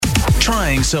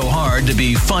trying so hard to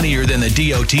be funnier than the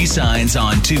DOT signs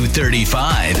on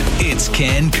 235. It's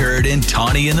Ken, Kurt, and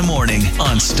Tawny in the morning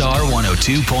on Star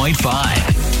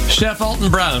 102.5. Chef Alton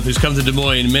Brown, who's come to Des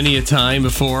Moines many a time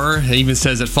before, even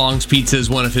says that Fong's Pizza is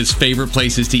one of his favorite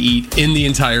places to eat in the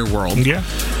entire world. Yeah.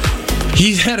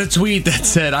 He had a tweet that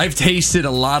said, "I've tasted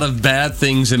a lot of bad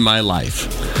things in my life,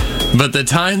 but the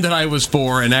time that I was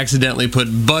 4 and accidentally put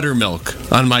buttermilk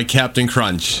on my Captain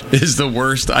Crunch is the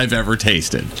worst I've ever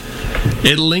tasted.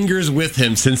 It lingers with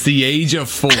him since the age of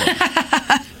 4.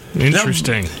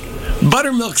 Interesting. Now,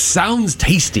 buttermilk sounds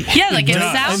tasty. Yeah, like it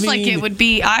sounds like it would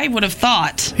be, I would have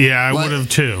thought. Yeah, I would have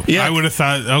too. Yeah. I would have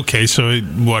thought, okay, so it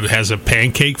has a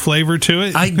pancake flavor to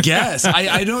it? I guess.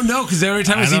 I don't know, because every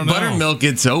time I see buttermilk,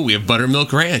 it's, we have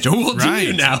buttermilk ranch. Oh, we'll do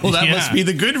you now. That must be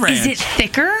the good ranch. Is it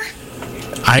thicker?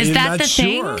 Is that the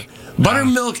sure. thing?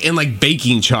 Buttermilk and like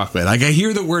baking chocolate. Like I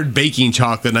hear the word baking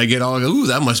chocolate and I get all like, ooh,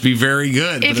 that must be very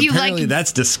good. If but you apparently like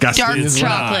that's disgusting. Dark as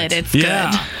chocolate, not. it's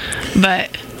good.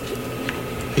 But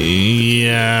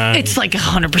yeah, it's like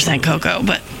 100% cocoa,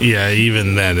 but yeah,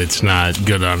 even then it's not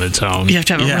good on its own. You have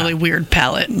to have a really weird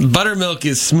palate. Buttermilk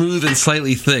is smooth and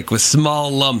slightly thick with small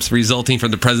lumps resulting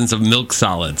from the presence of milk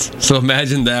solids. So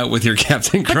imagine that with your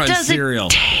Captain Crunch cereal.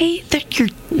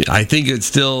 I think it's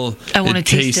still. I want to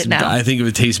taste it now. I think it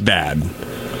would taste bad.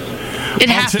 It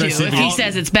has to if he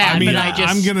says it's bad.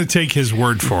 I'm going to take his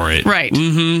word for it. Right.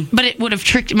 Mm-hmm. But it would have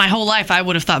tricked my whole life. I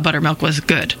would have thought buttermilk was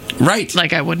good. Right.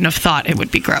 Like I wouldn't have thought it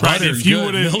would be gross. Right. If you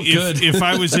would have, if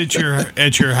I was at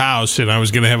your house and I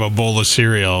was going to have a bowl of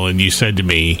cereal and you said to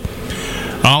me,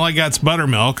 "All I got's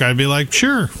buttermilk," I'd be like,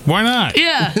 "Sure, why not?"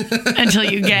 Yeah. Until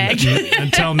you gagged.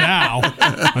 Until now.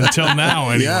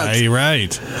 Anyway. Yes.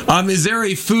 Right. Is there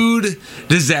a food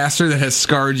disaster that has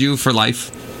scarred you for life?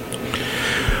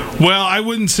 Well, I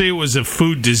wouldn't say it was a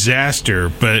food disaster,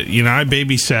 but I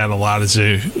babysat a lot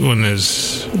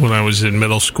when I was in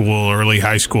middle school, early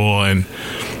high school, and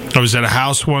I was at a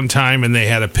house one time and they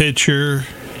had a pitcher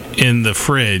in the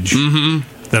fridge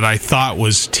that I thought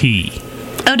was tea.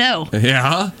 Oh no!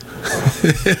 Yeah.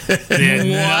 They had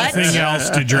nothing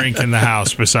else to drink in the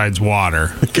house besides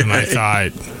water, and I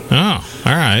thought, oh,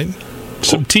 all right.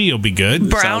 Some tea will be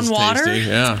good. Brown water? Tasty,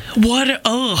 yeah. What?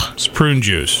 Ugh. It's prune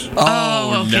juice.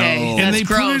 Oh, okay. No. And they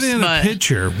gross, put it in a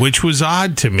pitcher, which was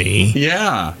odd to me.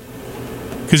 Yeah.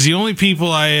 Because the only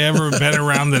people I ever been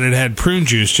around that had prune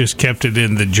juice just kept it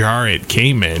in the jar it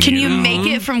came in. Can you make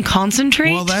it from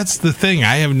concentrate? Well, that's the thing.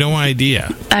 I have no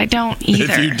idea. I don't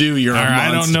either. If you do, you're a monster.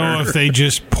 I don't know if they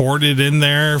just poured it in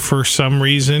there for some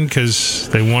reason because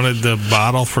they wanted the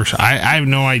bottle for... I have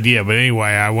no idea. But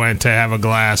anyway, I went to have a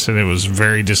glass and it was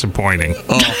very disappointing.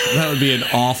 Oh, that would be an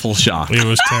awful shock. It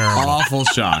was terrible. Awful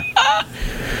shock.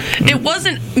 It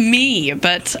wasn't me,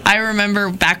 but I remember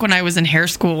back when I was in hair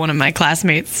school, one of my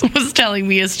classmates was telling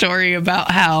me a story about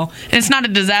how, and it's not a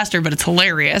disaster, but it's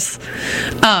hilarious.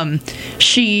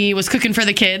 She was cooking for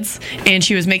the kids, and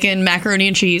she was making macaroni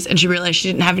and cheese, and she realized she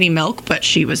didn't have any milk, but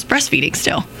she was breastfeeding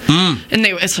still. And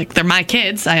it's like, they're my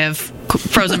kids. I have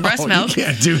frozen breast milk. You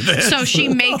can't do this. So she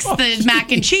makes the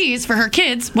mac and cheese for her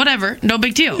kids, whatever, no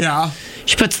big deal. Yeah.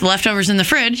 She puts the leftovers in the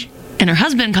fridge, and her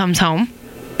husband comes home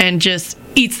and just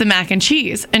eats the mac and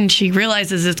cheese, and she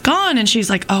realizes it's gone, and she's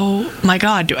like, oh my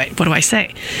god, what do I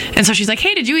say? And so she's like,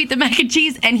 hey, did you eat the mac and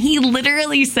cheese? And he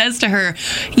literally says to her,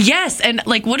 yes, and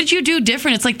like, what did you do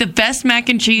different? It's like the best mac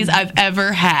and cheese I've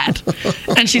ever had.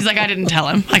 And she's like, I didn't tell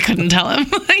him. I couldn't tell him.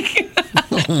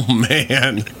 Oh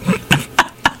man.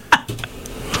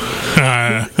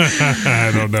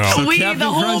 I don't know. So the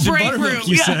whole break room,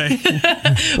 you say.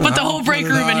 But the whole break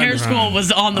room in hair school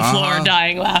was on the floor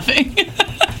dying laughing.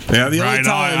 Yeah, the only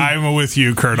time. I'm with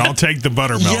you, Kurt. I'll take the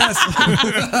buttermilk. Yes.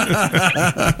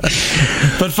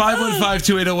 But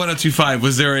 515-280-1025,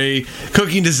 was there a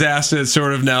cooking disaster that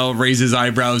sort of now raises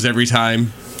eyebrows every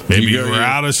time? Maybe you were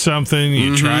out of something,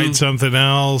 you tried something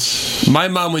else. My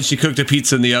mom, when she cooked a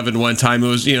pizza in the oven one time, it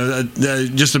was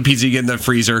just a pizza you get in the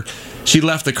freezer. She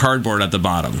left the cardboard at the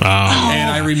bottom. Oh.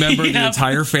 And I remember the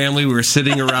entire family, we were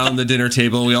sitting around the dinner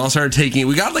table, and we all started taking,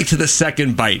 we got like to the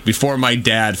second bite before my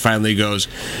dad finally goes,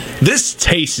 this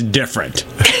tastes different.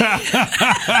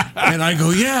 And I go,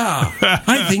 yeah,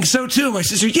 I think so too. My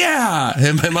sister, yeah.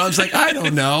 And my mom's like, I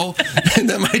don't know. And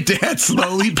then my dad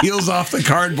slowly peels off the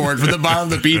cardboard from the bottom of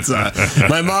the pizza.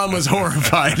 My mom was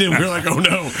horrified, and we were like, oh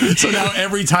no. So now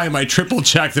every time I triple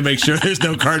check to make sure there's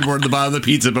no cardboard at the bottom of the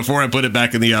pizza before I put it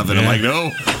back in the oven. I'm like,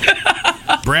 no.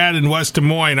 Brad in West Des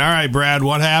Moines. All right, Brad,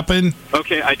 what happened?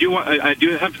 Okay, I do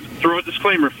have to throw a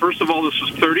disclaimer. First of all, this was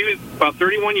about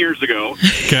 31 years ago.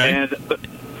 Okay.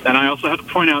 And I also have to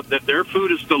point out that their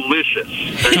food is delicious.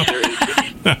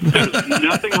 There's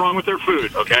nothing wrong with their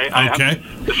food, okay?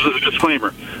 This is a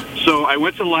disclaimer. So I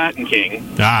went to Latin King.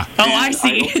 I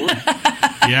see.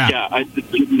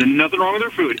 Nothing wrong with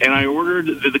their food. And I ordered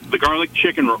the garlic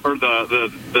chicken roll, or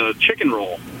the chicken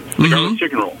roll. The garlic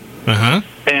chicken roll.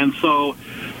 And so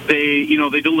they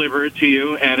deliver it to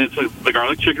you, and it's the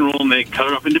garlic chicken roll, and they cut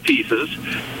it up into pieces.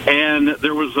 And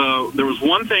there was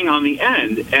one thing on the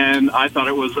end, and I thought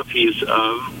it was a piece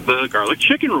of the garlic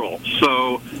chicken roll.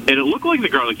 So, and it looked like the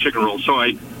garlic chicken roll. So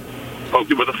I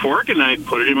poked it with a fork, and I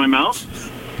put it in my mouth,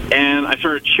 and I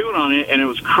started chewing on it, and it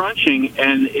was crunching,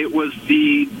 and it was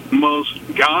the most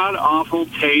god-awful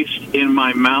taste in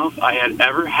my mouth I had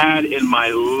ever had in my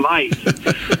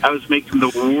life. I was making the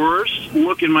worst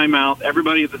look in my mouth.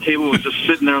 Everybody at the table was just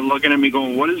sitting there looking at me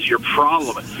going, what is your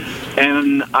problem?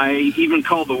 And I even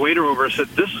called the waiter over and said,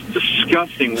 this is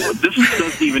disgusting. This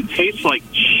doesn't even taste like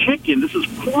chicken. This is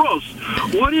gross.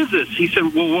 What is this? He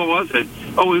said, well, what was it?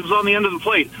 Oh, it was on the end of the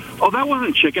plate. Oh, that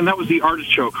wasn't chicken. That was the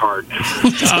artichoke heart.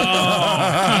 I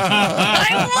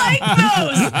like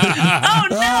those. Oh,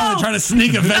 no. Trying to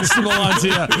sneak a vegetable onto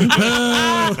you.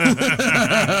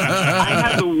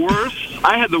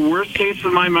 I had the worst taste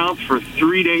in my mouth for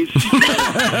 3 days.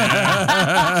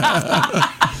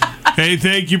 Hey,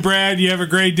 thank you, Brad. You have a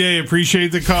great day.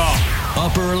 Appreciate the call.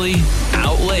 Up early,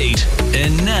 out late,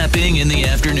 and napping in the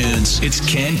afternoons. It's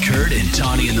Ken, Kurt, and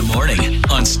Tawny in the morning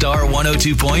on Star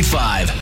 102.5.